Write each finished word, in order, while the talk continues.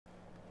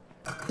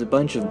as a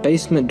bunch of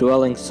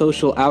basement-dwelling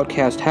social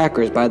outcast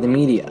hackers by the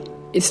media.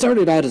 It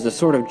started out as a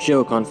sort of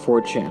joke on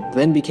 4chan,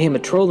 then became a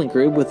trolling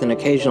group with an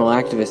occasional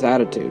activist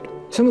attitude.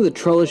 Some of the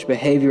trollish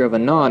behavior of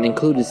Anon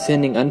included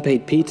sending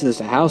unpaid pizzas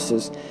to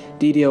houses,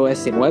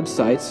 DDoSing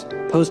websites,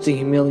 posting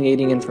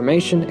humiliating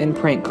information, and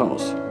prank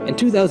calls. In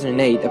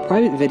 2008, a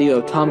private video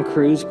of Tom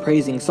Cruise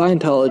praising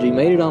Scientology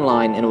made it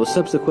online and was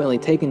subsequently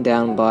taken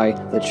down by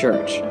the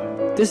church.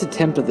 This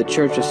attempt of the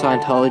Church of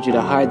Scientology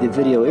to hide the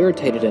video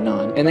irritated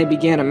Anon, and they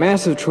began a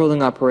massive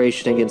trolling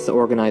operation against the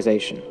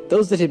organization.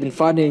 Those that had been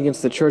fighting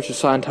against the Church of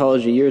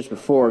Scientology years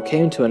before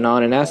came to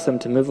Anon and asked them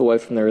to move away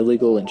from their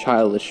illegal and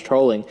childish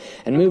trolling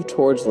and move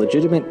towards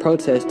legitimate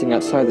protesting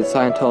outside the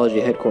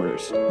Scientology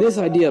headquarters. This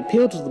idea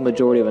appealed to the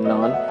majority of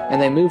Anon, and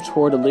they moved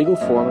toward a legal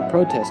form of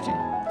protesting.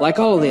 Like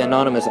all of the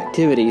anonymous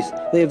activities,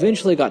 they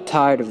eventually got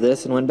tired of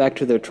this and went back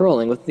to their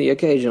trolling with the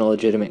occasional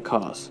legitimate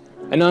cause.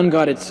 Anon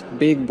got its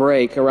big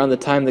break around the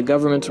time the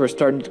governments were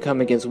starting to come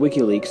against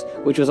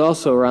WikiLeaks, which was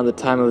also around the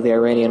time of the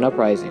Iranian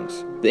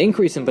uprisings. The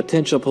increase in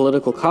potential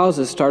political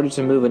causes started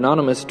to move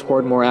Anonymous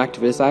toward more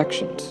activist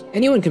actions.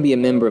 Anyone can be a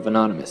member of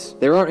Anonymous.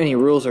 There aren't any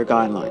rules or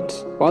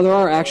guidelines. While there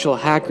are actual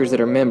hackers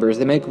that are members,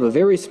 they make up a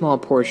very small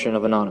portion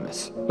of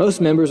Anonymous. Most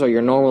members are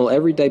your normal,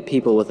 everyday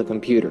people with a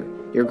computer.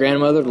 Your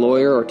grandmother,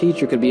 lawyer, or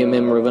teacher could be a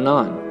member of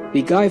Anon.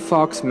 The Guy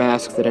Fawkes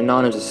mask that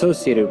Anon is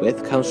associated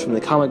with comes from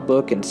the comic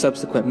book and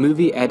subsequent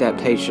movie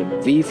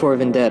adaptation, V for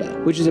Vendetta,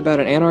 which is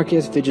about an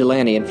anarchist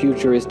vigilante in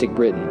futuristic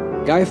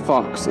Britain. Guy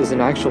Fawkes is an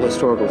actual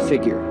historical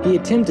figure. He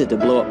attempted to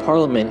blow up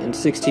Parliament in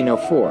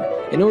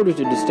 1604 in order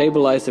to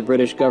destabilize the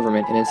British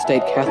government and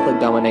instate Catholic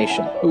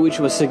domination, which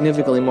was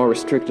significantly more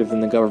restrictive than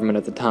the government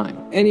at the time.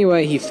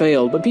 Anyway, he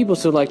failed, but people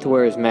still like to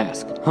wear his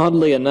mask.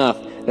 Oddly enough,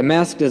 the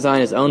mask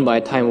design is owned by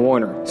Time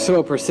Warner, so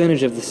a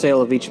percentage of the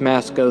sale of each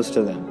mask goes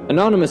to them.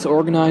 Anonymous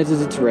organizes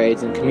its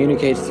raids and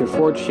communicates through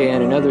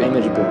 4chan and other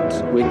image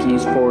boards,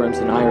 wikis, forums,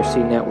 and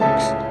IRC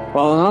networks.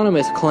 While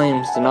Anonymous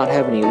claims to not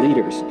have any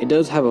leaders, it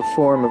does have a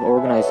form of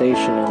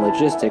organization and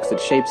logistics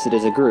that shapes it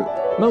as a group.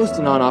 Most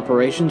Anon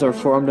operations are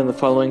formed in the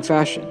following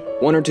fashion.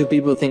 One or two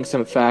people think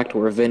some fact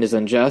or event is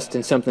unjust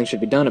and something should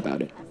be done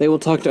about it. They will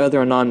talk to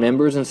other Anon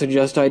members and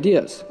suggest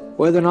ideas.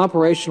 Whether an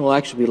operation will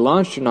actually be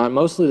launched or not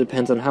mostly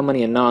depends on how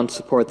many Anons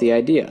support the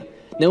idea.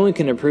 No one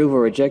can approve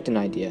or reject an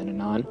idea in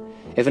Anon.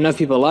 If enough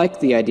people like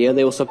the idea,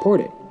 they will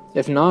support it.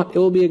 If not, it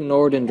will be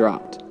ignored and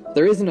dropped.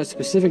 There isn't a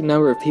specific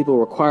number of people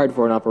required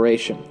for an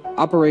operation.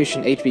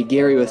 Operation HB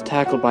Gary was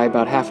tackled by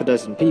about half a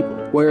dozen people,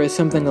 whereas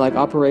something like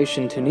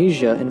Operation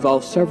Tunisia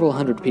involves several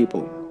hundred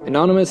people.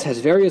 Anonymous has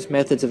various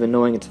methods of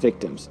annoying its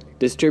victims: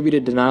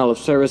 distributed denial of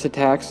service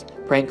attacks,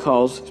 prank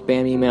calls,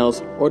 spam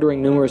emails,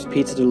 ordering numerous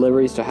pizza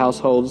deliveries to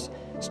households,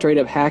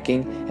 straight-up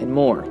hacking, and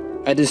more.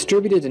 A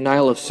distributed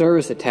denial of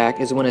service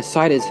attack is when a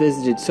site is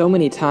visited so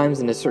many times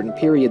in a certain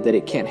period that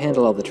it can't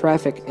handle all the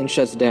traffic and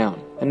shuts down.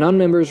 Anon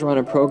members run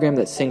a program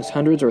that syncs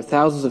hundreds or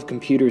thousands of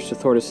computers to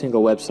thwart a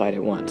single website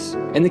at once.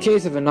 In the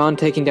case of Anon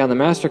taking down the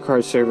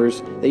MasterCard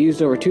servers, they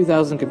used over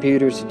 2,000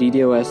 computers to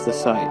DDoS the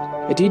site.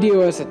 A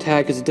DDoS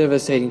attack is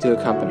devastating to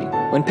a company.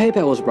 When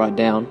PayPal was brought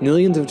down,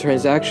 millions of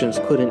transactions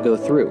couldn't go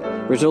through,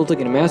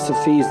 resulting in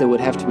massive fees that would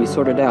have to be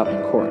sorted out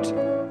in court.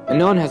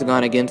 Anon has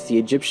gone against the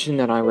Egyptian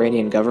and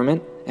Iranian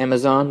government,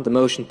 Amazon, the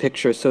Motion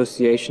Picture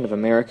Association of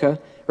America,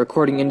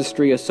 Recording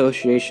Industry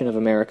Association of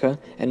America,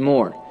 and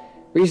more.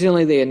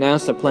 Recently, they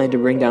announced a plan to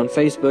bring down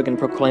Facebook and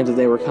proclaimed that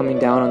they were coming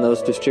down on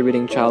those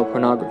distributing child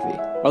pornography.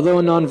 Although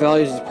Anon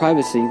values its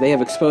privacy, they have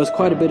exposed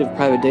quite a bit of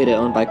private data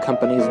owned by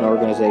companies and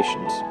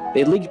organizations.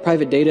 They leaked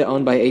private data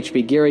owned by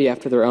HB Gary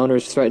after their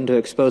owners threatened to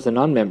expose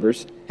Anon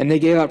members, and they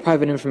gave out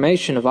private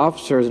information of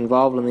officers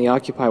involved in the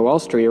Occupy Wall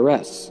Street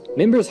arrests.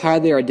 Members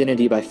hide their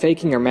identity by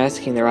faking or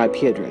masking their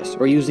IP address,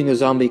 or using a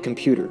zombie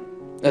computer.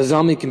 A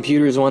zombie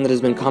computer is one that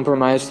has been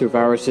compromised through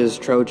viruses,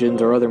 trojans,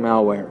 or other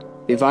malware.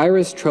 The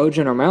virus,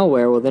 trojan, or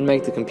malware will then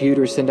make the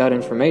computer send out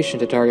information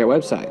to target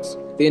websites.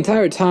 The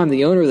entire time,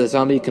 the owner of the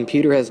zombie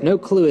computer has no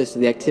clue as to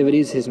the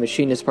activities his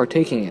machine is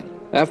partaking in.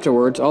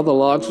 Afterwards, all the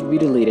logs would be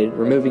deleted,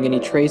 removing any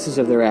traces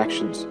of their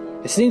actions.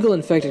 A single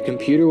infected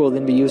computer will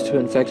then be used to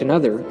infect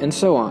another, and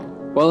so on.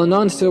 While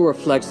Anon still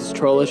reflects its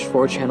trollish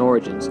 4chan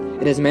origins,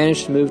 it has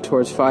managed to move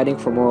towards fighting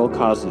for moral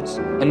causes.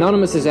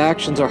 Anonymous's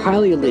actions are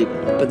highly illegal,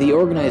 but the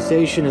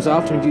organization is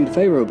often viewed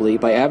favorably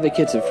by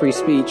advocates of free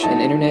speech and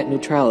internet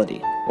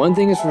neutrality. One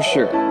thing is for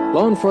sure,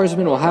 law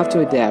enforcement will have to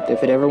adapt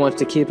if it ever wants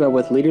to keep up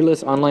with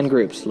leaderless online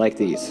groups like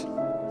these.